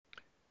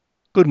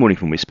Good morning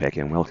from Westpac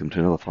and welcome to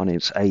another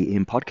Finance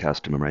AM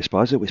podcast. I'm Ray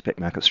Spicer, Westpac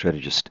market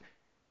strategist.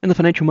 In the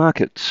financial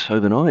markets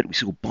overnight, we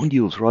saw bond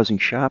yields rising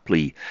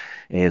sharply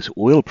as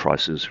oil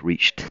prices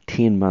reached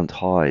 10-month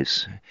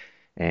highs,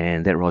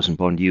 and that rise in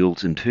bond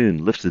yields in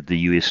turn lifted the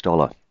US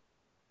dollar.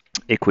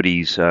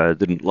 Equities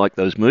didn't like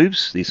those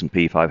moves. The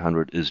S&P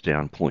 500 is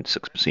down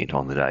 0.6%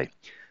 on the day.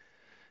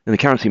 In the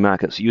currency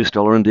markets, the US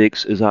dollar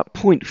index is up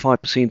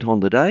 0.5% on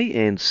the day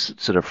and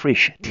sits at a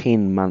fresh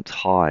 10-month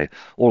high.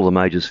 All the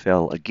majors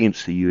fell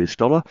against the US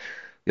dollar.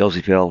 The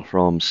Aussie fell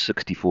from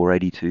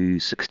 64.80 to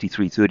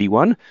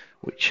 63.31,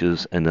 which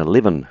is an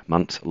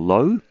 11-month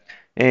low,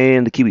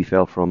 and the Kiwi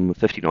fell from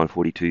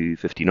 59.40 to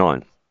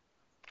 59.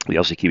 The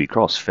Aussie Kiwi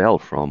Cross fell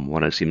from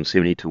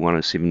 107.70 to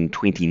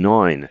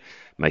 107.29,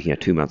 making a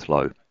 2-month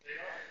low.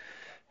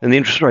 In the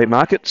interest rate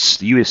markets,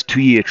 the US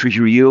 2-year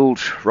Treasury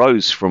yield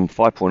rose from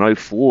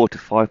 5.04 to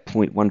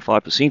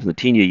 5.15%, and the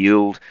 10-year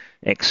yield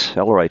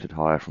accelerated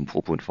higher from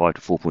 4.5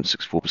 to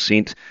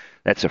 4.64%.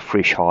 That's a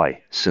fresh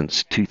high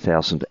since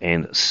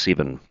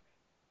 2007.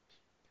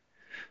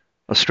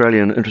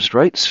 Australian interest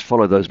rates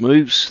follow those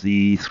moves.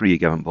 The 3-year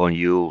government bond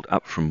yield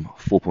up from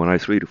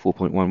 4.03 to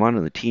 4.11,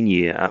 and the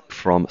 10-year up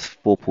from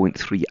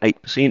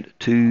 4.38%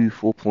 to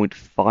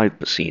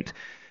 4.5%.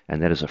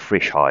 And that is a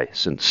fresh high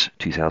since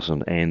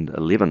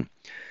 2011.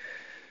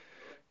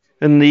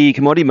 In the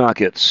commodity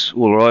markets,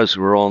 all eyes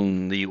were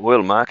on the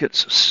oil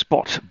markets.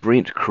 Spot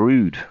Brent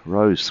crude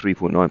rose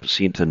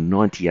 3.9% to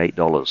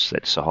 $98.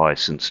 That's the high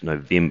since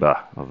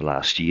November of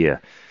last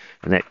year.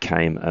 And that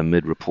came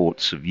amid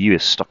reports of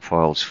US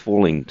stockpiles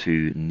falling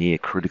to near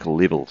critical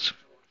levels.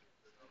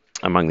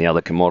 Among the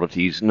other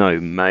commodities, no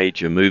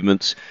major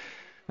movements.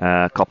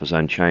 Copper's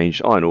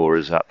unchanged. Iron ore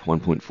is up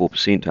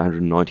 1.4% to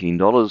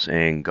 $119,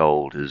 and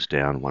gold is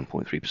down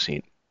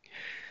 1.3%.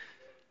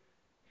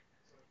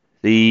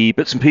 The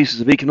bits and pieces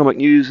of economic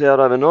news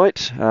out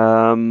overnight.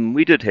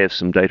 We did have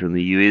some data in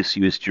the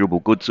US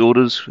durable goods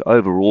orders.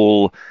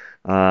 Overall,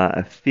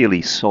 a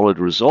fairly solid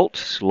result,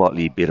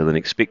 slightly better than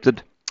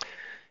expected.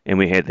 And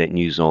we had that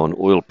news on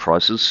oil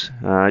prices.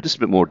 Just a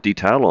bit more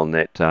detail on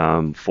that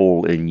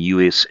fall in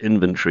US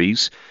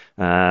inventories.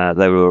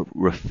 They were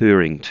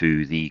referring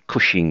to the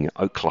Cushing,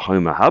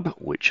 Oklahoma hub,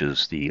 which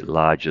is the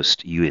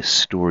largest US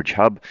storage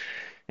hub,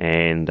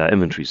 and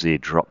inventories there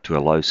dropped to a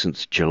low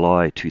since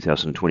July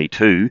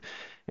 2022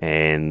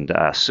 and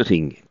are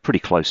sitting pretty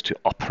close to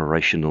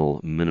operational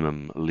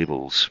minimum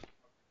levels.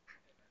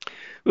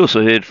 We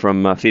also heard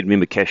from Fed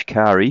member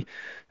Kashkari.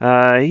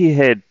 He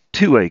had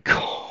two-way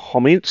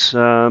comments,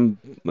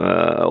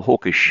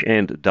 hawkish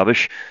and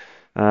dovish.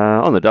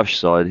 On the dovish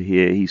side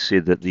here, he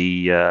said that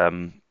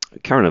the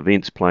current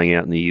events playing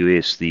out in the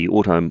US, the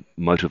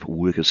automotive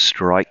workers'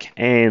 strike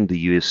and the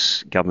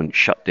US government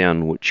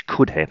shutdown, which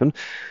could happen,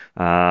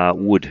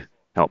 would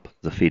help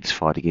the Fed's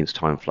fight against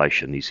high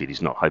inflation. He said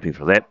he's not hoping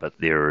for that, but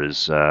there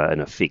is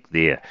an effect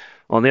there.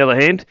 On the other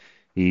hand,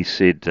 he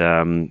said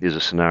there's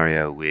a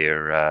scenario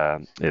where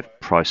if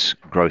price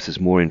growth is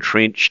more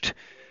entrenched,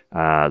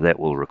 that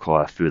will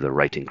require further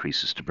rate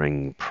increases to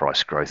bring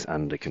price growth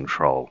under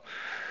control.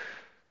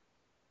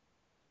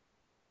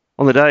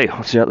 On the day,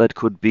 what's out that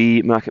could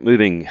be market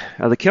moving?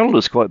 The calendar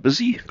is quite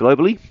busy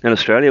globally. In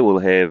Australia, we'll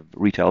have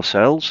retail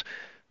sales.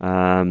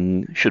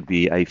 Should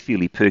be a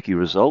fairly perky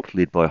result,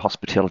 led by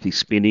hospitality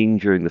spending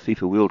during the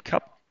FIFA World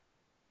Cup.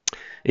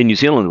 In New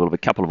Zealand, we'll have a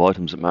couple of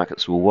items that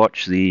markets will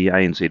watch. The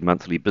ANZ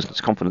Monthly Business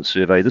Confidence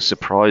Survey. This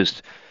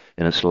surprised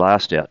in its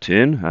last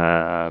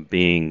outturn,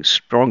 being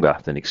stronger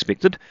than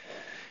expected.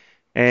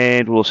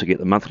 And we'll also get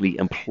the monthly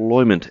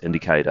employment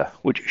indicator,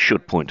 which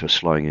should point to a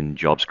slowing in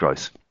jobs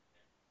growth.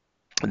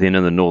 Then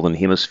in the Northern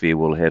Hemisphere,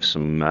 we'll have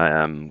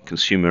some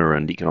consumer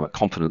and economic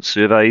confidence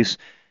surveys.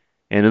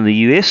 And in the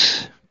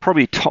US,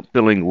 probably top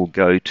billing will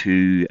go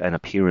to an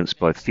appearance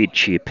by Fed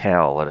Chair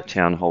Powell at a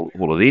town hall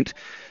event.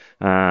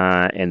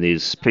 And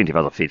there's plenty of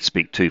other Fed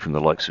speak too, from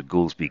the likes of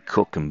Goolsbee,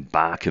 Cook and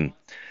Barkin.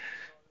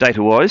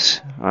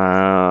 Data-wise,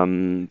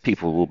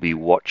 people will be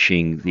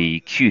watching the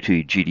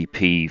Q2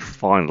 GDP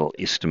final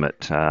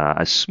estimate.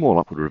 A small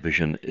upward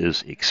revision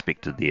is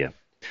expected there.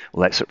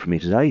 Well, that's it from me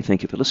today.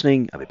 Thank you for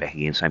listening. I'll be back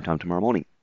again same time tomorrow morning.